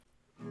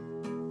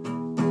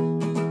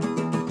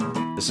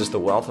This is the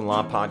Wealth and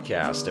Law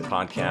Podcast, a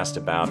podcast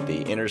about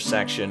the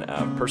intersection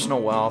of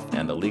personal wealth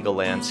and the legal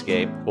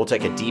landscape. We'll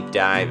take a deep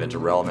dive into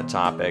relevant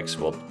topics.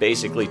 We'll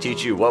basically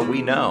teach you what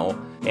we know,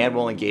 and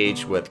we'll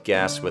engage with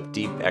guests with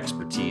deep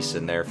expertise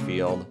in their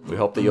field. We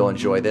hope that you'll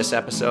enjoy this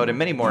episode and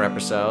many more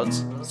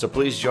episodes. So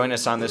please join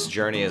us on this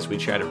journey as we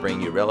try to bring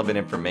you relevant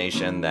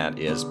information that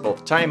is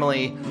both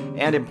timely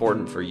and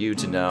important for you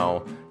to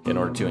know in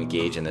order to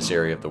engage in this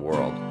area of the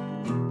world.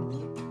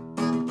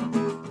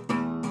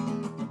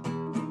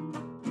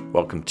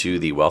 Welcome to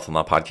the Wealth and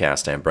Law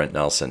Podcast. I'm Brent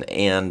Nelson,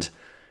 and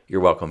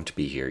you're welcome to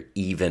be here,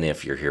 even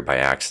if you're here by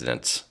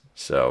accident.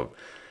 So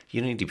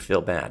you don't need to feel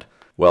bad.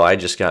 Well, I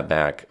just got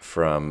back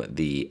from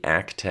the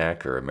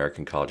ACTEC, or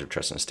American College of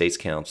Trust and Estates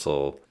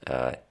Counsel,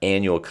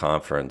 annual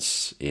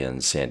conference in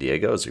San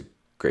Diego. It was a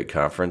great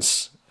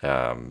conference.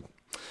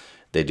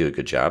 They do a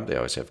good job. They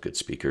always have good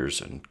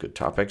speakers and good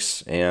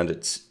topics, and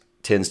it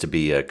tends to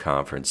be a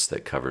conference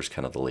that covers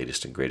kind of the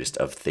latest and greatest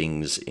of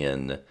things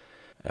in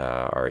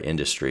our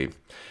industry.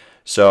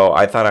 So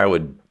I thought I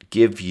would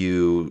give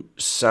you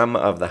some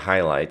of the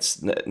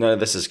highlights. None of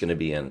this is going to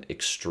be an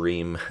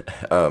extreme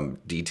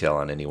detail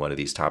on any one of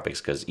these topics,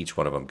 because each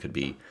one of them could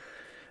be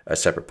a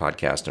separate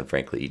podcast, and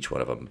frankly, each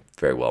one of them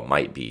very well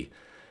might be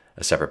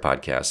a separate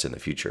podcast in the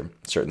future.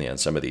 Certainly on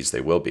some of these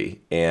they will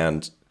be.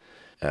 And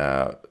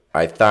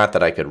I thought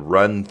that I could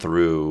run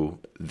through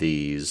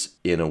these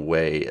in a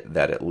way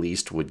that at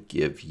least would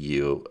give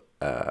you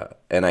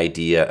an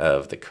idea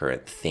of the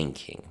current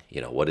thinking.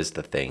 You know, what is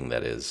the thing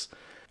that is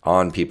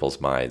on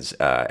people's minds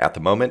at the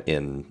moment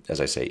in,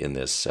 as I say, in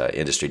this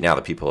industry. Now,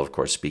 the people, of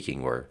course,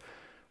 speaking were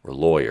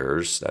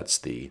lawyers. That's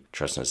the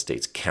Trust and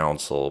Estates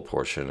Counsel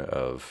portion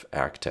of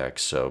ACTEC.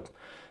 So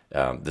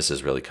this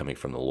is really coming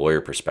from the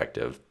lawyer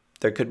perspective.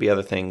 There could be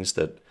other things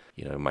that,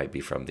 you know, might be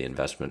from the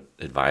investment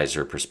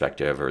advisor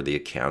perspective or the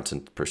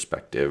accountant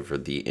perspective or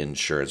the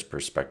insurance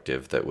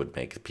perspective that would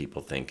make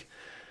people think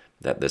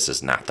that this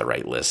is not the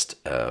right list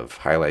of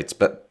highlights,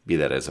 but be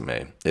that as it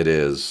may, it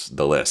is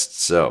the list.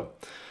 So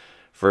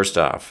first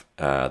off,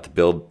 the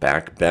Build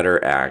Back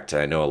Better Act.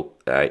 I know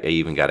I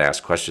even got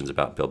asked questions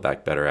about Build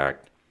Back Better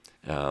Act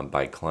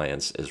by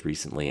clients as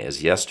recently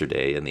as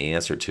yesterday, and the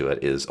answer to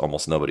it is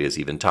almost nobody is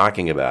even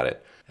talking about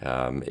it.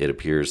 It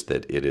appears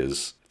that it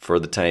is, for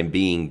the time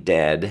being,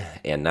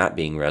 dead and not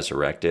being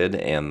resurrected,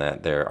 and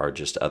that there are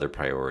just other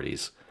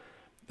priorities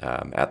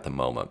at the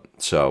moment.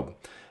 So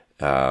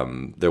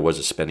there was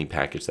a spending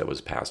package that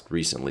was passed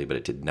recently, but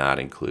it did not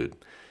include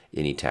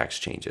any tax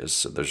changes.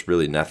 So there's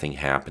really nothing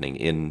happening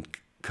in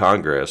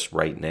Congress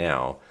right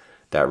now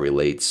that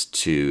relates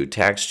to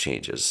tax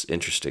changes,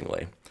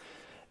 interestingly.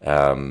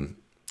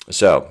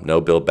 So no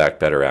Build Back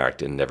Better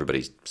Act, and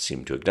everybody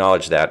seemed to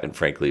acknowledge that, and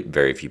frankly,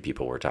 very few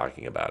people were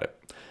talking about it.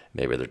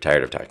 Maybe they're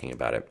tired of talking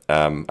about it.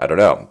 I don't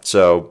know.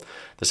 So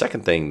the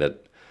second thing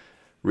that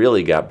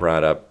really got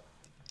brought up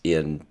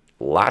in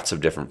lots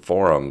of different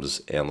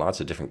forums and lots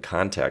of different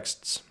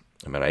contexts.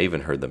 I mean, I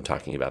even heard them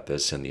talking about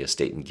this in the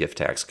Estate and Gift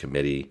Tax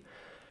Committee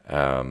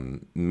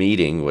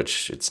meeting,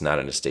 which it's not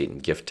an estate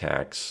and gift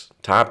tax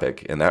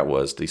topic, and that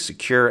was the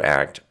Secure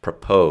Act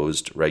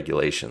proposed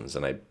regulations.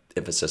 And I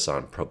emphasis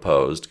on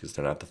proposed because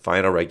they're not the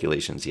final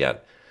regulations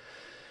yet.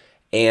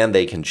 And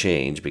they can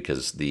change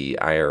because the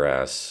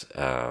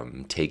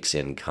IRS takes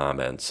in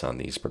comments on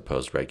these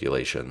proposed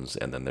regulations,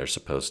 and then they're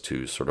supposed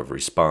to sort of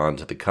respond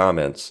to the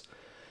comments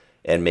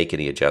and make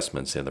any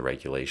adjustments in the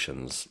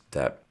regulations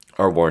that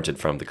are warranted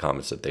from the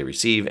comments that they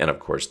receive. And of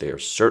course, they are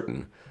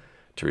certain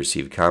to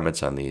receive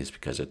comments on these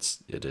because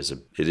it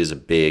is a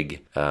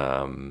big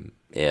and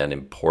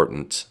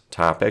important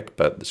topic.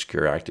 But the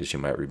Secure Act, as you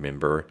might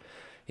remember,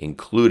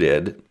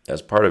 included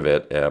as part of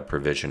it a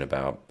provision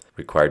about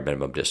required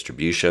minimum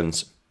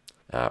distributions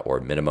or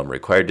minimum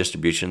required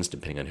distributions,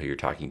 depending on who you're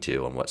talking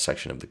to and what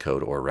section of the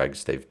code or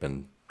regs they've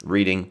been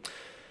reading.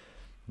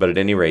 But at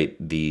any rate,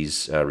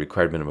 these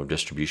required minimum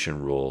distribution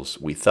rules,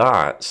 we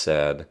thought,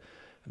 said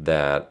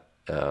that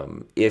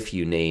if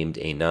you named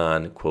a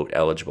non-quote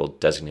eligible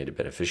designated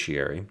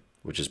beneficiary,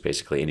 which is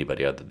basically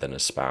anybody other than a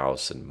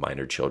spouse and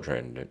minor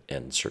children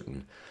and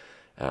certain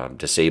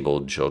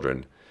disabled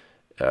children,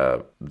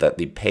 that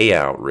the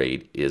payout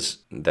rate is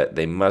that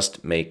they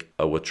must make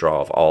a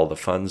withdrawal of all the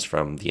funds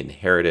from the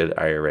inherited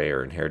IRA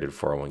or inherited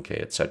 401k,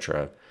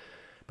 etc.,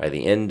 by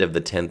the end of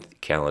the 10th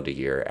calendar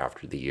year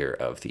after the year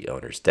of the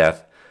owner's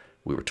death.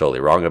 We were totally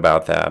wrong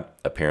about that.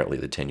 Apparently,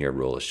 the 10-year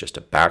rule is just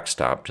a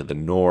backstop to the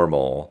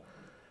normal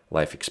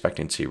life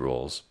expectancy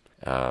rules,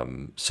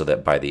 so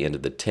that by the end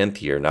of the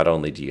 10th year, not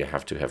only do you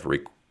have to have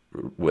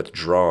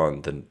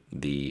withdrawn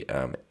the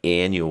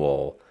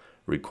annual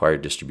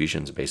required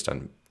distributions based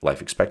on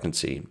life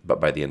expectancy, but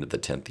by the end of the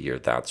 10th year,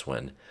 that's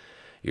when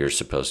you're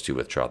supposed to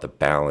withdraw the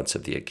balance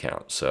of the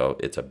account. So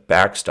it's a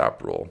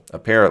backstop rule,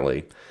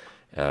 apparently,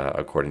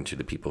 according to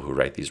the people who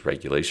write these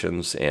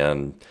regulations.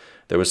 And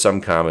there was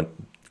some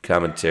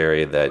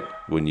commentary that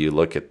when you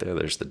look at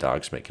there's the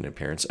dogs making an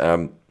appearance.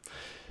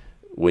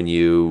 When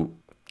you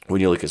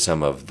look at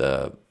some of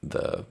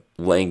the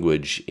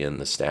language in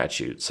the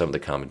statute. Some of the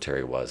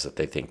commentary was that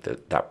they think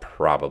that that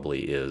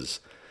probably is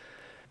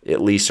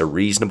at least a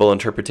reasonable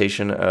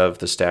interpretation of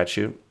the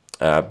statute,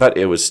 but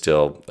it was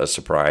still a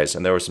surprise,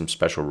 and there were some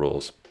special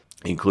rules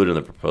included in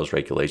the proposed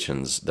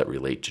regulations that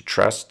relate to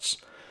trusts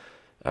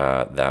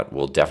that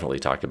we'll definitely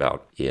talk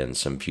about in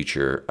some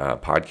future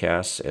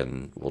podcasts,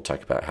 and we'll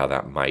talk about how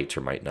that might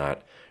or might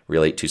not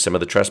relate to some of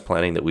the trust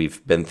planning that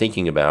we've been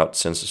thinking about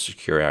since the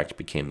Secure Act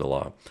became the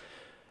law.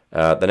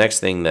 The next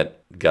thing that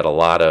got a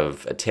lot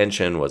of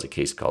attention was a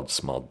case called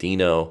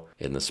Smaldino.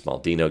 In the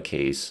Smaldino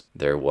case,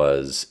 there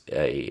was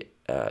a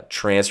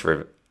transfer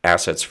of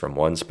assets from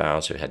one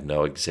spouse who had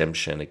no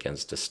exemption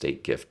against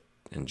estate gift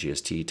and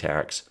GST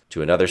tax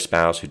to another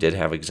spouse who did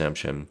have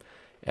exemption,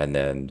 and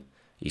then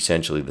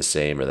essentially the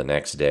same or the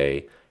next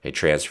day, a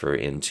transfer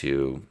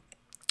into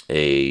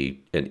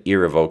an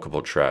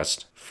irrevocable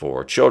trust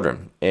for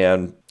children.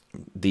 And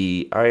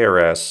the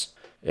IRS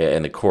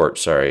and the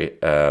court, or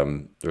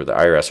the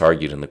IRS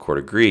argued and the court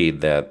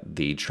agreed that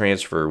the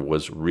transfer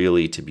was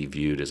really to be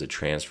viewed as a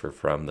transfer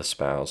from the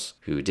spouse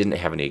who didn't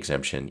have any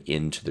exemption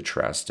into the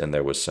trust. And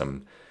there was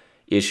some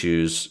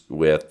issues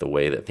with the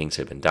way that things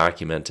had been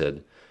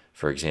documented.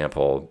 For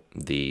example,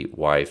 the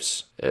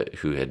wife's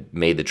who had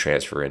made the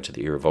transfer into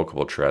the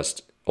irrevocable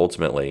trust,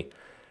 ultimately,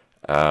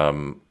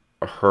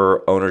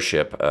 her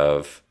ownership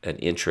of an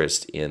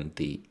interest in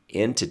the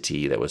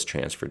entity that was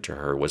transferred to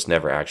her was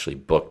never actually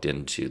booked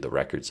into the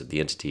records of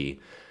the entity.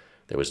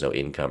 There was no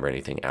income or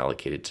anything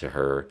allocated to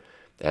her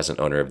as an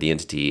owner of the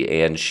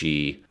entity, and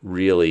she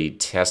really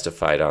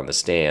testified on the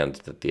stand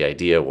that the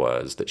idea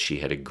was that she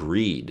had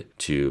agreed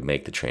to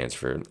make the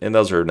transfer. And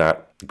those are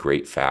not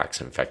great facts.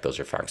 In fact, those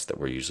are facts that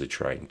we're usually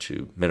trying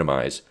to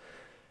minimize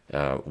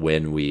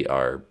when we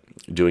are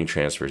doing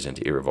transfers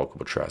into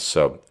irrevocable trusts.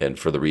 So, and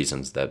for the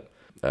reasons that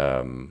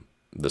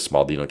the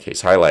Smaldino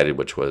case highlighted,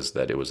 which was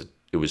that it was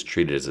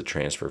treated as a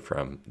transfer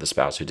from the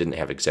spouse who didn't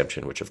have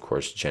exemption, which of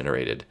course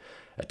generated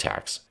a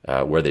tax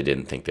where they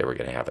didn't think they were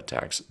going to have a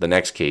tax. The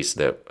next case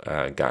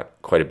that got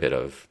quite a bit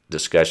of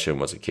discussion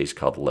was a case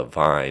called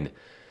Levine,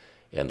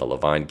 and the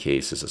Levine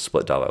case is a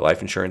split dollar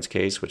life insurance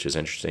case, which is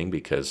interesting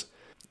because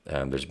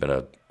there's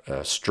been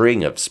a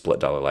string of split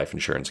dollar life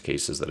insurance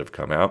cases that have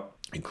come out,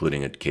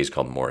 including a case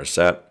called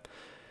Morissette.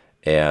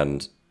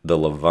 And the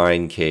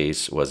Levine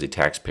case was a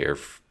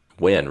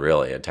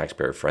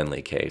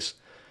taxpayer-friendly case.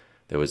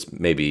 There was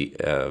maybe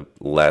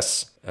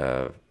less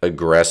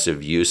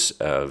aggressive use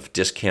of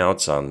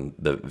discounts on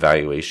the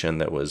valuation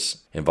that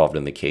was involved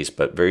in the case,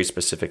 but very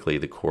specifically,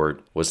 the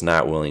court was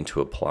not willing to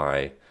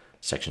apply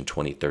Section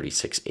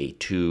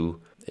 2036A2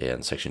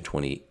 and Section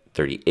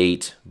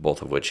 2038,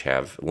 both of which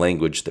have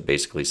language that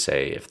basically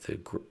say if the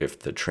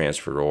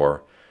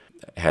transferor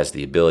has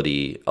the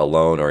ability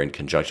alone or in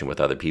conjunction with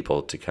other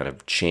people to kind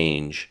of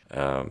change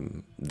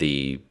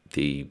the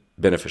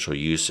beneficial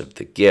use of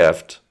the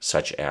gift,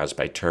 such as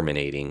by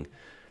terminating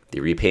the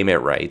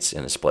repayment rights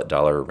in a split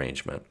dollar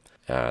arrangement,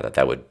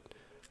 that would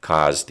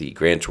cause the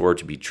grantor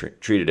to be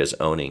treated as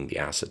owning the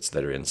assets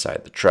that are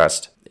inside the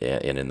trust,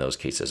 and in those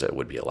cases it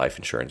would be a life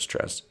insurance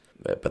trust.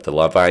 But the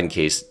Levine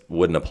case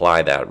wouldn't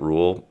apply that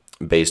rule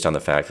based on the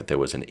fact that there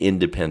was an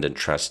independent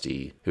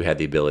trustee who had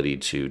the ability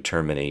to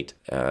terminate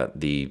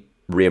the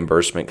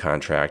reimbursement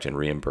contract and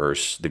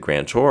reimburse the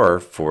grantor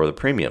for the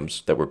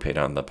premiums that were paid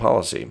on the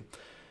policy.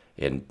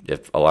 And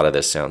if a lot of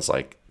this sounds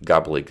like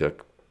gobbledygook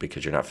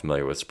because you're not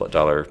familiar with split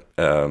dollar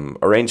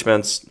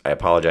arrangements, I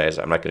apologize.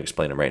 I'm not going to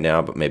explain them right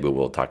now, but maybe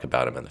we'll talk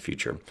about them in the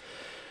future.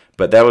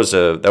 But that was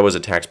a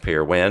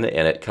taxpayer win,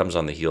 and it comes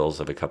on the heels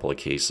of a couple of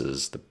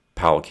cases, the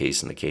Powell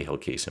case and the Cahill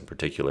case in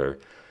particular,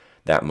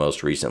 that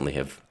most recently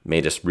have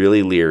made us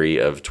really leery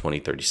of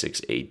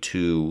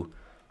 2036A2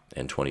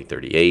 and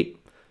 2038.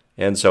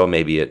 And so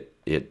maybe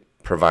it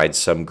provides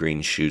some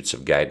green shoots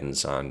of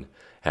guidance on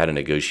how to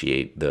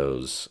negotiate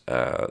those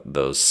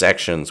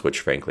sections, which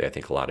frankly I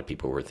think a lot of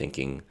people were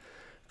thinking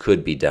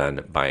could be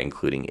done by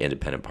including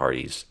independent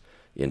parties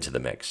into the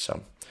mix.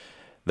 So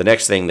the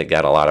next thing that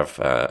got a lot of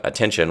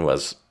attention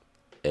was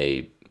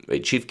a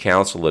chief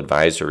counsel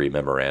advisory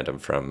memorandum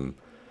from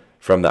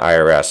the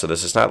IRS. So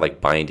this is not like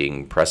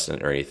binding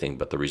precedent or anything,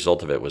 but the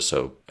result of it was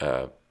so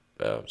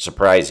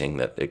surprising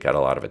that it got a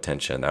lot of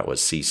attention. That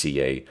was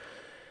CCA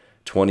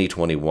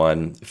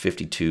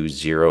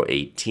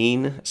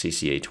 2021-52018,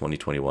 CCA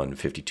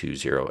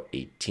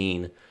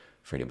 2021-52018,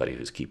 for anybody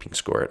who's keeping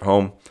score at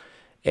home.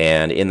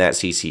 And in that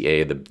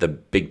CCA, the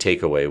big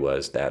takeaway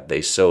was that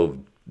they so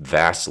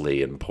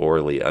vastly and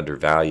poorly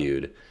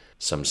undervalued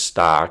some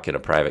stock in a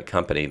private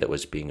company that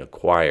was being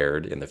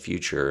acquired in the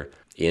future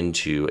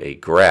into a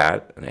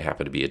GRAT, and it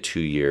happened to be a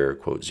 2-year,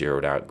 quote,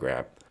 zeroed out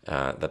GRAT,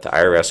 that the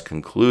IRS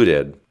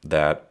concluded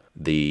that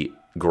the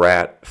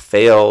GRAT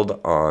failed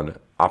on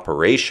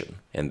operation,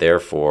 and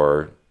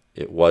therefore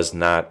it was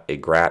not a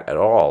GRAT at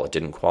all. It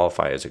didn't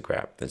qualify as a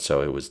GRAT, and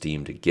so it was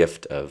deemed a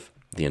gift of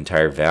the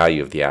entire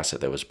value of the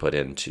asset that was put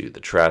into the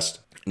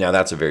trust. Now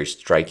that's a very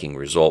striking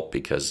result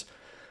because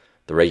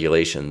the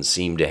regulations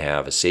seem to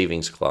have a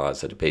savings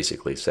clause that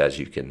basically says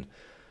you can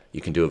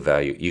You can do a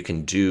value. You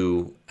can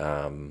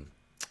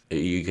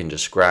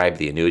describe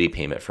the annuity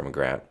payment from a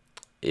grant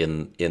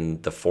in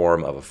the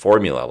form of a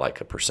formula,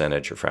 like a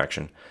percentage or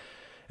fraction.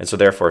 And so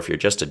therefore, if you're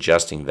just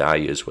adjusting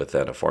values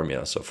within a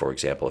formula, so for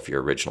example, if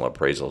your original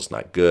appraisal is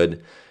not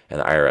good and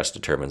the IRS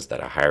determines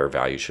that a higher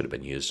value should have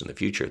been used in the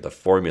future, the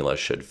formula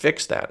should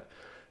fix that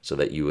so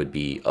that you would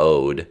be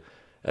owed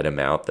an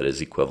amount that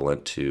is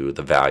equivalent to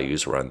the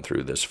values run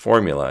through this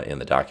formula in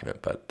the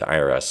document. But the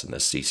IRS and the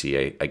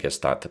CCA, I guess,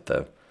 thought that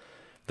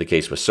the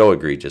case was so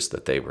egregious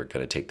that they were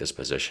going to take this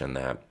position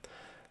that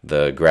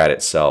the grant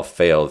itself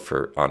failed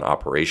on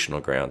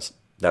operational grounds.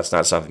 That's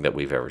not something that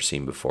we've ever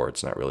seen before.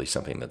 It's not really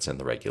something that's in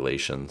the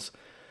regulations.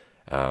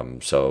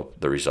 So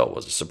the result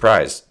was a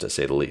surprise, to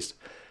say the least.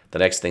 The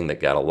next thing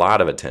that got a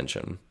lot of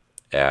attention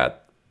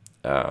at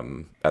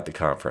the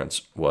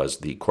conference was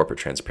the Corporate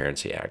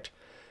Transparency Act.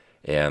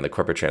 And the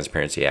Corporate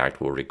Transparency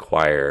Act will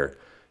require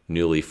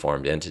newly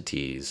formed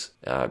entities,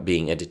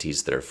 being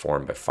entities that are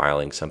formed by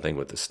filing something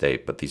with the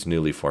state, but these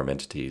newly formed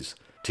entities,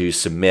 to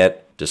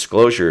submit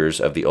disclosures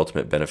of the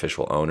ultimate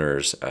beneficial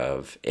owners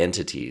of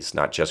entities,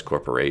 not just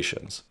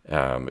corporations.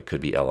 It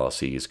could be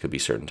LLCs, could be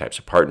certain types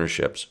of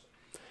partnerships.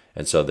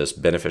 And so this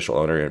beneficial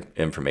owner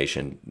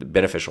information, the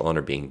beneficial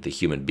owner being the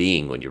human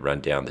being when you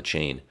run down the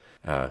chain,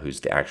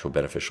 who's the actual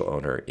beneficial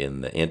owner in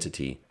the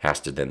entity,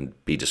 has to then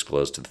be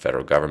disclosed to the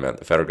federal government.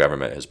 The federal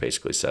government has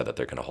basically said that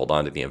they're going to hold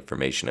on to the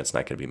information. It's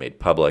not going to be made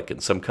public. In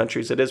some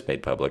countries, it is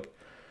made public.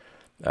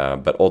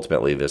 But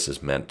ultimately, this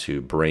is meant to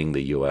bring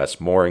the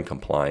U.S. more in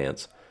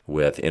compliance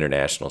with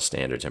international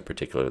standards, in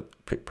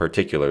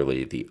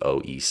particularly the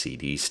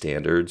OECD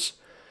standards.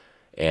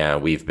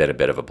 And we've been a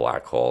bit of a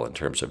black hole in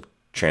terms of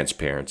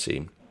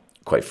transparency,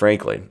 quite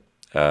frankly.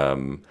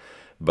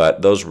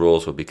 But those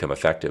rules will become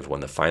effective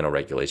when the final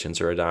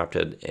regulations are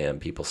adopted, and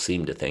people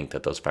seem to think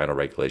that those final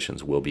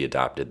regulations will be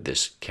adopted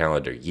this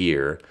calendar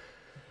year,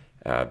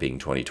 being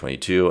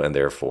 2022, and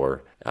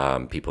therefore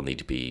people need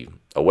to be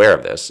aware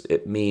of this.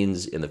 It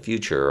means in the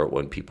future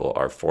when people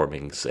are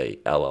forming, say,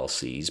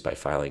 LLCs by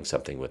filing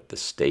something with the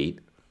state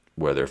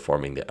where they're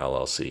forming the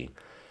LLC,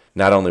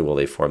 not only will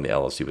they form the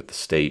LLC with the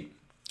state,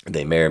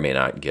 they may or may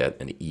not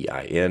get an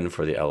EIN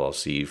for the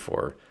LLC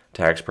for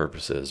tax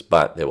purposes,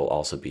 but they will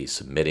also be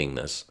submitting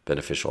this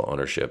beneficial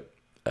ownership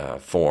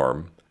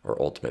form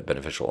or ultimate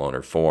beneficial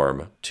owner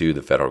form to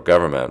the federal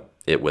government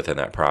within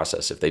that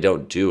process. If they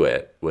don't do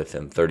it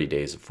within 30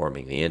 days of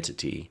forming the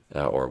entity,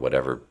 or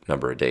whatever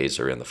number of days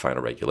are in the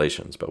final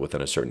regulations, but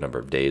within a certain number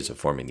of days of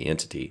forming the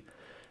entity,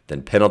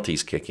 then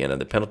penalties kick in,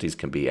 and the penalties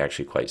can be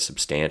actually quite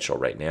substantial.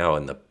 Right now,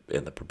 in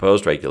the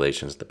proposed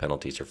regulations, the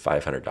penalties are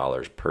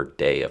 $500 per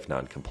day of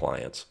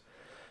noncompliance.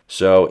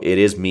 So it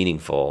is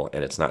meaningful,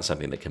 and it's not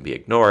something that can be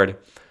ignored,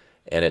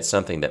 and it's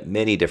something that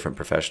many different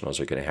professionals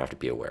are going to have to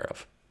be aware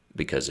of.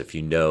 Because if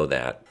you know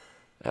that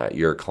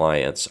your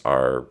clients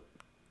are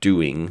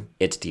doing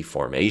entity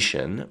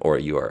formation, or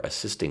you are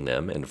assisting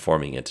them in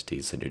forming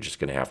entities, then you're just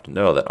going to have to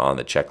know that on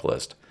the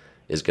checklist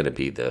is going to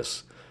be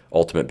this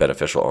ultimate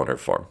beneficial owner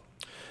form.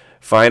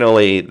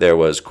 Finally, there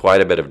was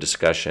quite a bit of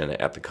discussion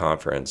at the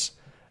conference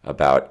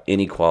about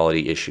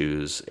inequality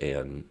issues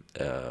and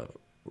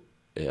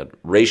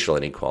racial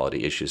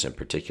inequality issues in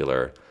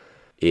particular.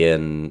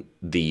 In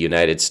the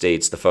United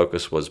States, the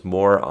focus was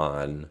more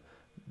on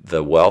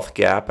the wealth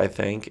gap, I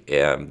think,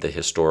 and the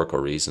historical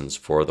reasons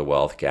for the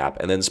wealth gap,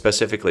 and then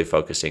specifically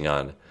focusing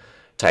on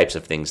types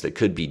of things that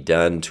could be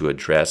done to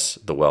address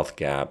the wealth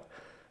gap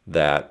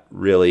that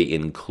really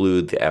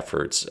include the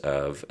efforts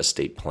of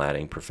estate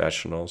planning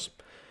professionals.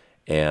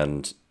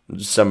 And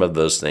some of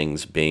those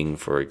things being,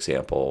 for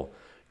example,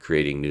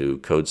 creating new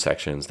code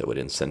sections that would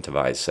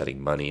incentivize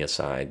setting money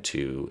aside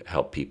to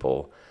help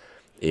people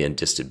in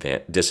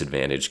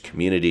disadvantaged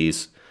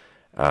communities,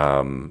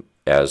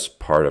 as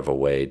part of a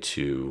way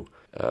to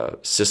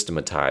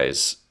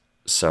systematize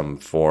some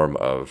form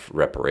of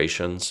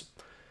reparations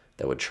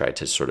that would try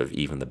to sort of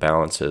even the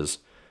balances.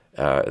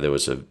 There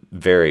was a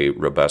very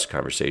robust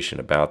conversation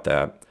about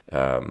that,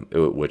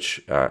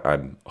 which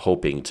I'm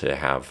hoping to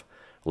have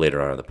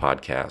later on in the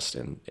podcast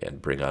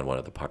and bring on one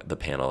of the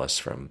panelists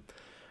from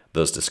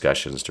those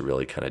discussions to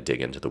really kind of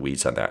dig into the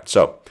weeds on that.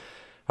 So,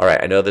 all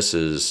right, I know this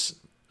is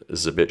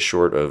a bit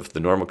short of the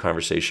normal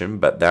conversation,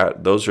 but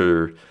those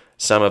are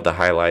some of the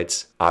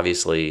highlights.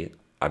 Obviously,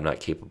 I'm not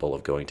capable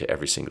of going to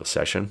every single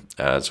session,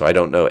 so I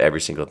don't know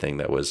every single thing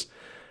that was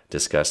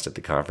discussed at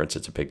the conference.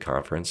 It's a big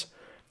conference,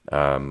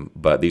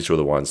 but these were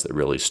the ones that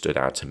really stood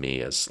out to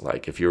me as,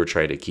 like, if you were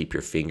trying to keep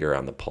your finger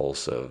on the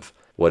pulse of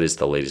what is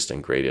the latest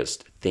and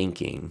greatest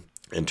thinking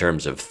in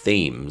terms of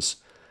themes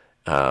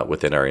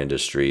within our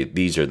industry,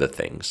 these are the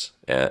things,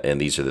 and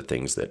these are the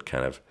things that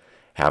kind of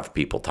have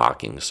people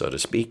talking, so to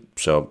speak.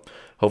 So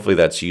hopefully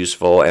that's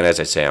useful. And as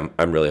I say,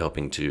 I'm really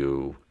hoping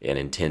to and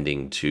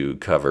intending to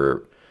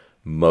cover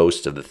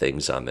most of the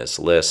things on this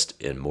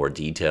list in more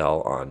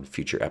detail on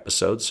future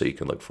episodes, so you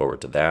can look forward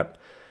to that.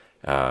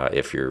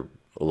 If you're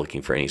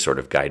looking for any sort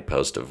of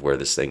guidepost of where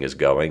this thing is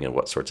going and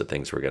what sorts of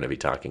things we're going to be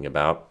talking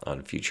about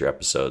on future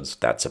episodes,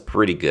 that's a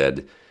pretty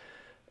good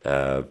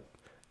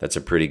That's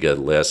a pretty good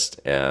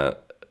list. And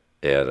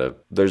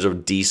there's a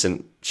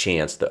decent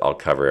chance that I'll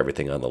cover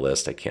everything on the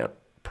list. I can't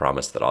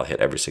promise that I'll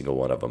hit every single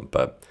one of them,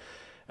 but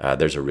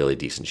there's a really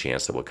decent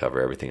chance that we'll cover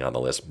everything on the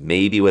list,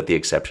 maybe with the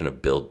exception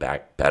of Build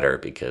Back Better,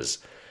 because,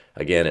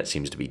 again, it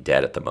seems to be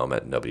dead at the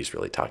moment. Nobody's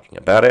really talking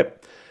about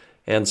it.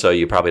 And so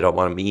you probably don't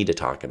want me to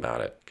talk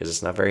about it because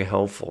it's not very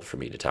helpful for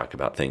me to talk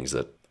about things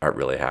that aren't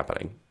really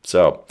happening.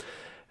 So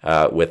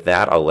with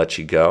that, I'll let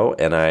you go.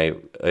 And I,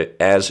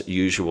 as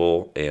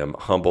usual, am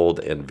humbled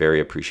and very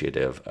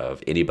appreciative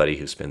of anybody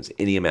who spends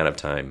any amount of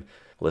time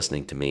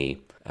listening to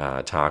me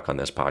talk on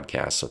this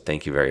podcast. So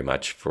thank you very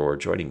much for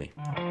joining me.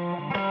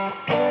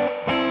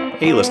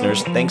 Hey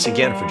listeners, thanks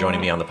again for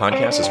joining me on the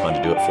podcast. It's fun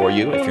to do it for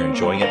you. If you're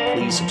enjoying it,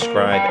 please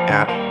subscribe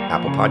at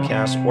Apple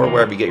Podcasts or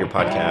wherever you get your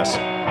podcasts.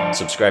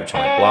 Subscribe to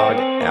my blog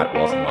at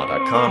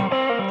wealthandlaw.com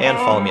and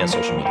follow me on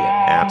social media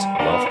at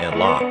Wealth and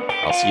Law.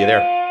 I'll see you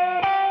there.